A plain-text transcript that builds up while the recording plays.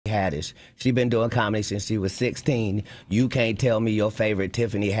Haddish. She been doing comedy since she was 16. You can't tell me your favorite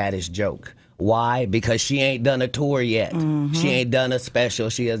Tiffany Haddish joke. Why? Because she ain't done a tour yet. She ain't done a special.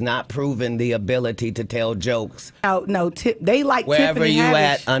 She has not proven the ability to tell jokes. No, they like Wherever Tiffany you Haddish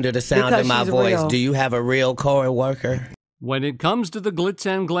at under the sound of my because she's voice, real. do you have a real co-worker? When it comes to the glitz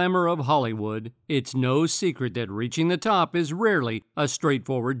and glamour of Hollywood, it's no secret that reaching the top is rarely a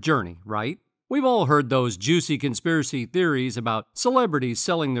straightforward journey, right? We've all heard those juicy conspiracy theories about celebrities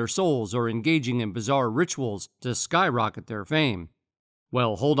selling their souls or engaging in bizarre rituals to skyrocket their fame.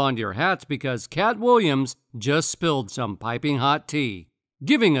 Well, hold on to your hats because Katt Williams just spilled some piping hot tea,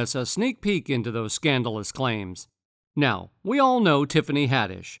 giving us a sneak peek into those scandalous claims. Now, we all know Tiffany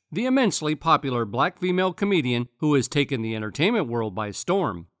Haddish, the immensely popular black female comedian who has taken the entertainment world by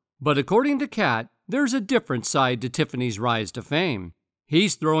storm. But according to Katt, there's a different side to Tiffany's rise to fame.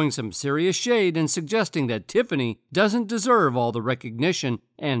 He's throwing some serious shade and suggesting that Tiffany doesn't deserve all the recognition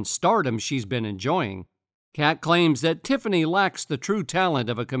and stardom she's been enjoying. Katt claims that Tiffany lacks the true talent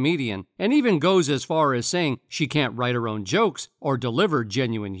of a comedian and even goes as far as saying she can't write her own jokes or deliver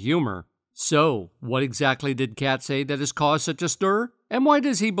genuine humor. So, what exactly did Katt say that has caused such a stir? And why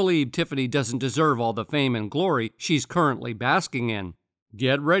does he believe Tiffany doesn't deserve all the fame and glory she's currently basking in?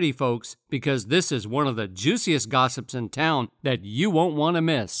 Get ready, folks, because this is one of the juiciest gossips in town that you won't want to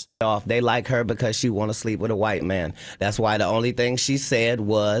miss. They like her because she want to sleep with a white man. That's why the only thing she said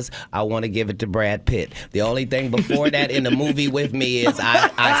was, I want to give it to Brad Pitt. The only thing before that in the movie with me is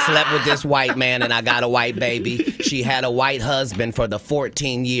I slept with this white man and I got a white baby. She had a white husband for the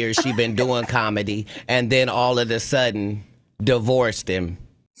 14 years she been doing comedy, and then all of a sudden divorced him.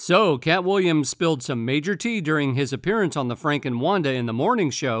 So, Katt Williams spilled some major tea during his appearance on the Frank and Wanda in the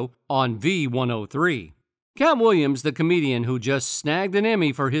Morning Show on V103. Katt Williams, the comedian who just snagged an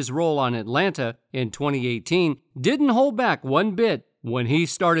Emmy for his role on Atlanta in 2018, didn't hold back one bit when he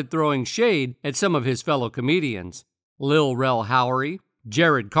started throwing shade at some of his fellow comedians. Lil Rel Howery,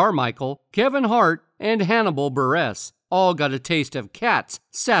 Jared Carmichael, Kevin Hart, and Hannibal Buress all got a taste of Katt's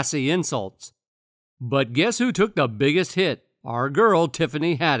sassy insults. But guess who took the biggest hit? Our girl,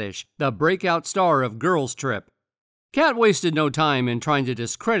 Tiffany Haddish, the breakout star of Girls Trip. Katt wasted no time in trying to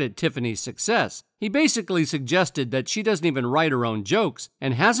discredit Tiffany's success. He basically suggested that she doesn't even write her own jokes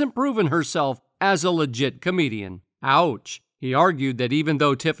and hasn't proven herself as a legit comedian. Ouch! He argued that even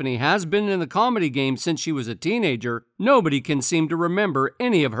though Tiffany has been in the comedy game since she was a teenager, nobody can seem to remember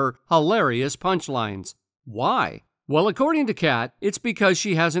any of her hilarious punchlines. Why? Well, according to Katt, it's because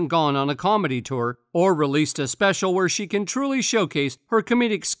she hasn't gone on a comedy tour or released a special where she can truly showcase her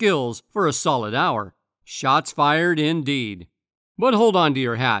comedic skills for a solid hour. Shots fired indeed. But hold on to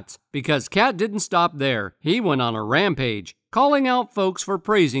your hats, because Katt didn't stop there. He went on a rampage, calling out folks for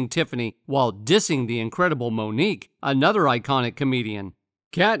praising Tiffany while dissing the incredible Monique, another iconic comedian.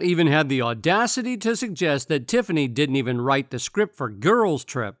 Katt even had the audacity to suggest that Tiffany didn't even write the script for Girls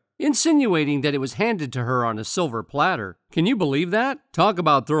Trip, insinuating that it was handed to her on a silver platter. Can you believe that? Talk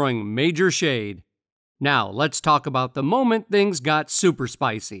about throwing major shade. Now, let's talk about the moment things got super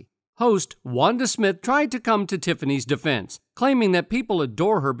spicy. Host Wanda Smith tried to come to Tiffany's defense, claiming that people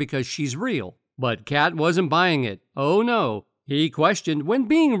adore her because she's real. But Katt wasn't buying it. Oh no. He questioned when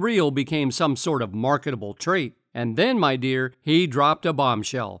being real became some sort of marketable trait. And then, my dear, he dropped a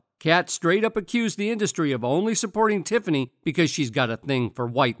bombshell. Katt straight up accused the industry of only supporting Tiffany because she's got a thing for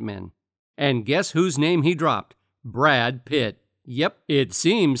white men. And guess whose name he dropped? Brad Pitt. Yep, it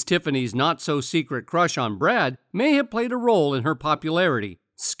seems Tiffany's not-so-secret crush on Brad may have played a role in her popularity.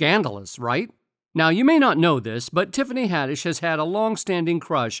 Scandalous, right? Now, you may not know this, but Tiffany Haddish has had a long-standing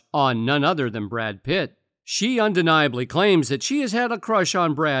crush on none other than Brad Pitt. She undeniably claims that she has had a crush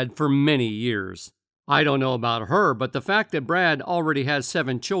on Brad for many years. I don't know about her, but the fact that Brad already has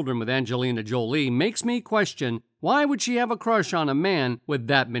 7 children with Angelina Jolie makes me question why would she have a crush on a man with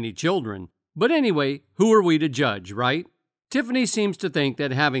that many children? But anyway, who are we to judge, right? Tiffany seems to think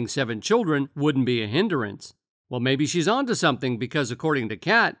that having 7 children wouldn't be a hindrance. Well, maybe she's onto something because according to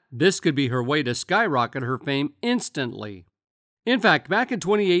Katt, this could be her way to skyrocket her fame instantly. In fact, back in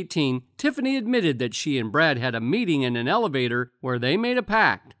 2018, Tiffany admitted that she and Brad had a meeting in an elevator where they made a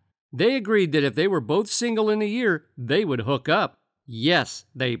pact. They agreed that if they were both single in a year, they would hook up. Yes,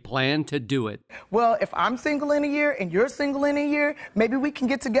 they planned to do it. Well, if I'm single in a year and you're single in a year, maybe we can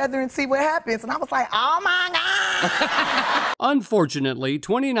get together and see what happens. And I was like, oh my God! Unfortunately,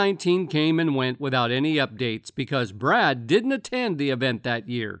 2019 came and went without any updates because Brad didn't attend the event that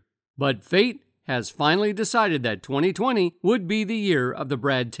year. But fate has finally decided that 2020 would be the year of the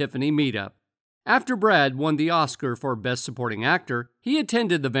Brad-Tiffany meetup. After Brad won the Oscar for Best Supporting Actor, he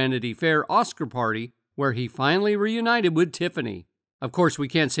attended the Vanity Fair Oscar party where he finally reunited with Tiffany. Of course, we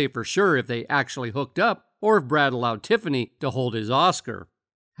can't say for sure if they actually hooked up or if Brad allowed Tiffany to hold his Oscar.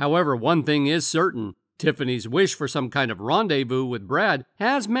 However, one thing is certain. Tiffany's wish for some kind of rendezvous with Brad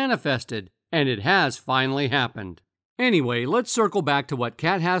has manifested, and it has finally happened. Anyway, let's circle back to what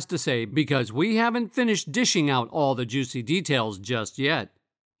Katt has to say because we haven't finished dishing out all the juicy details just yet.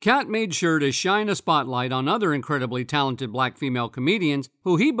 Katt made sure to shine a spotlight on other incredibly talented black female comedians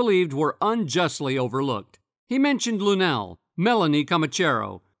who he believed were unjustly overlooked. He mentioned Lunel, Melanie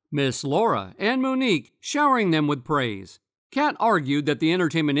Camachero, Miss Laura, and Monique, showering them with praise. Katt argued that the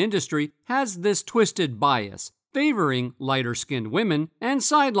entertainment industry has this twisted bias, favoring lighter-skinned women and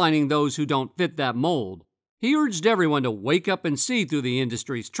sidelining those who don't fit that mold. He urged everyone to wake up and see through the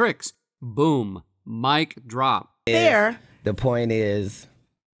industry's tricks. Boom. Mic drop. There. The point is,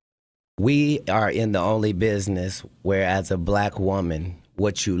 we are in the only business where as a black woman,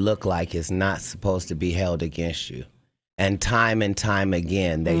 what you look like is not supposed to be held against you. And time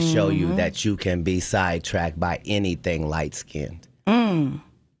again, they show you that you can be sidetracked by anything light-skinned.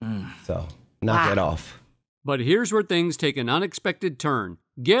 So, knock it off. But here's where things take an unexpected turn.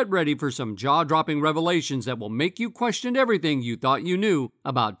 Get ready for some jaw-dropping revelations that will make you question everything you thought you knew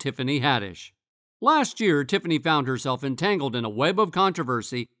about Tiffany Haddish. Last year, Tiffany found herself entangled in a web of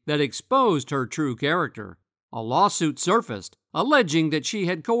controversy that exposed her true character. A lawsuit surfaced, alleging that she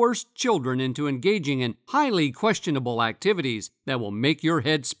had coerced children into engaging in highly questionable activities that will make your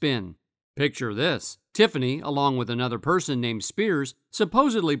head spin. Picture this. Tiffany, along with another person named Spears,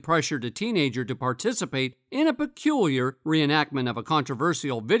 supposedly pressured a teenager to participate in a peculiar reenactment of a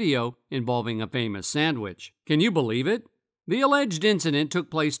controversial video involving a famous sandwich. Can you believe it? The alleged incident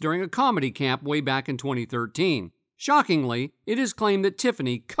took place during a comedy camp way back in 2013. Shockingly, it is claimed that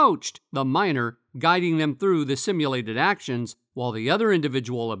Tiffany coached the minor, guiding them through the simulated actions, while the other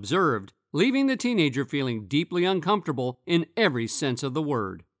individual observed, leaving the teenager feeling deeply uncomfortable in every sense of the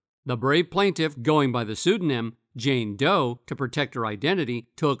word. The brave plaintiff, going by the pseudonym Jane Doe to protect her identity,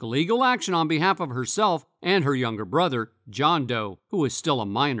 took legal action on behalf of herself and her younger brother, John Doe, who is still a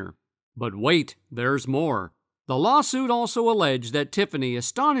minor. But wait, there's more. The lawsuit also alleged that Tiffany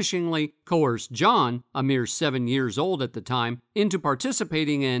astonishingly coerced John, a mere 7 years old at the time, into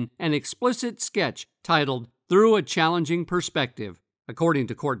participating in an explicit sketch titled Through a Challenging Perspective. According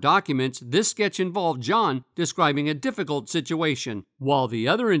to court documents, this sketch involved John describing a difficult situation, while the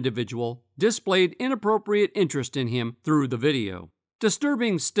other individual displayed inappropriate interest in him through the video.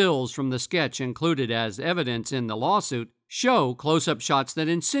 Disturbing stills from the sketch included as evidence in the lawsuit show close-up shots that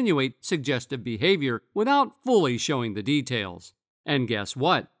insinuate suggestive behavior without fully showing the details. And guess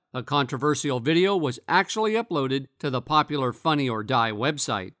what? A controversial video was actually uploaded to the popular Funny or Die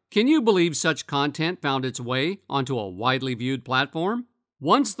website. Can you believe such content found its way onto a widely viewed platform?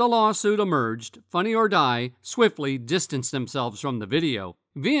 Once the lawsuit emerged, Funny or Die swiftly distanced themselves from the video,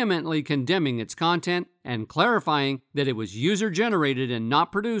 vehemently condemning its content and clarifying that it was user-generated and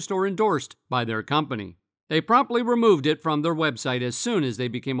not produced or endorsed by their company. They promptly removed it from their website as soon as they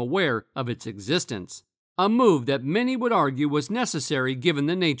became aware of its existence, a move that many would argue was necessary given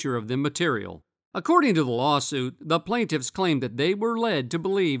the nature of the material. According to the lawsuit, the plaintiffs claimed that they were led to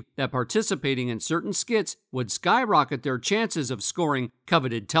believe that participating in certain skits would skyrocket their chances of scoring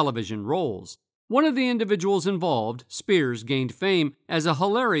coveted television roles. One of the individuals involved, Spears, gained fame as a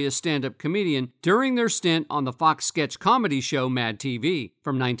hilarious stand-up comedian during their stint on the Fox sketch comedy show Mad TV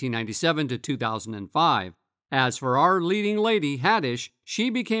from 1997 to 2005. As for our leading lady, Haddish, she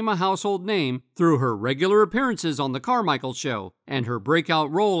became a household name through her regular appearances on The Carmichael Show and her breakout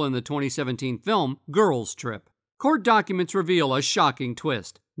role in the 2017 film Girls Trip. Court documents reveal a shocking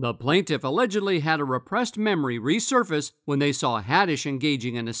twist. The plaintiff allegedly had a repressed memory resurface when they saw Haddish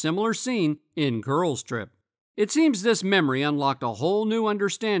engaging in a similar scene in Girls Trip. It seems this memory unlocked a whole new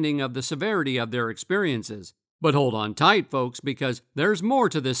understanding of the severity of their experiences. But hold on tight, folks, because there's more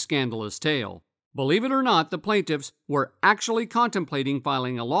to this scandalous tale. Believe it or not, the plaintiffs were actually contemplating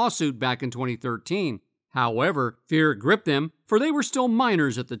filing a lawsuit back in 2013. However, fear gripped them, for they were still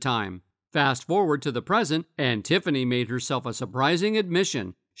minors at the time. Fast forward to the present, and Tiffany made herself a surprising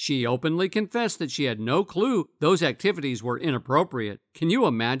admission. She openly confessed that she had no clue those activities were inappropriate. Can you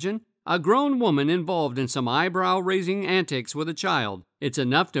imagine? A grown woman involved in some eyebrow-raising antics with a child. It's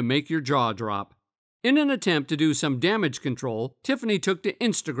enough to make your jaw drop. In an attempt to do some damage control, Tiffany took to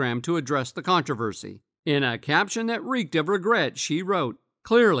Instagram to address the controversy. In a caption that reeked of regret, she wrote,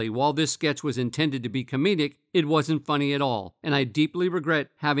 "Clearly, while this sketch was intended to be comedic, it wasn't funny at all, and I deeply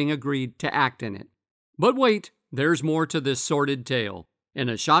regret having agreed to act in it." But wait, there's more to this sordid tale. In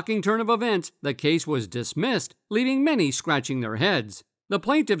a shocking turn of events, the case was dismissed, leaving many scratching their heads. The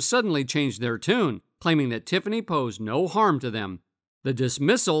plaintiffs suddenly changed their tune, claiming that Tiffany posed no harm to them. The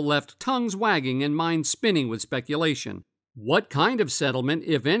dismissal left tongues wagging and minds spinning with speculation. What kind of settlement,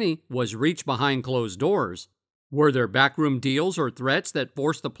 if any, was reached behind closed doors? Were there backroom deals or threats that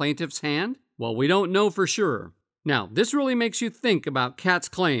forced the plaintiff's hand? Well, we don't know for sure. Now, this really makes you think about Katt's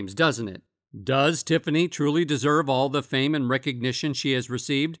claims, doesn't it? Does Tiffany truly deserve all the fame and recognition she has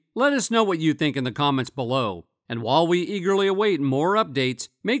received? Let us know what you think in the comments below. And while we eagerly await more updates,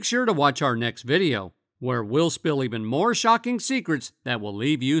 make sure to watch our next video, where we'll spill even more shocking secrets that will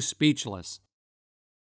leave you speechless.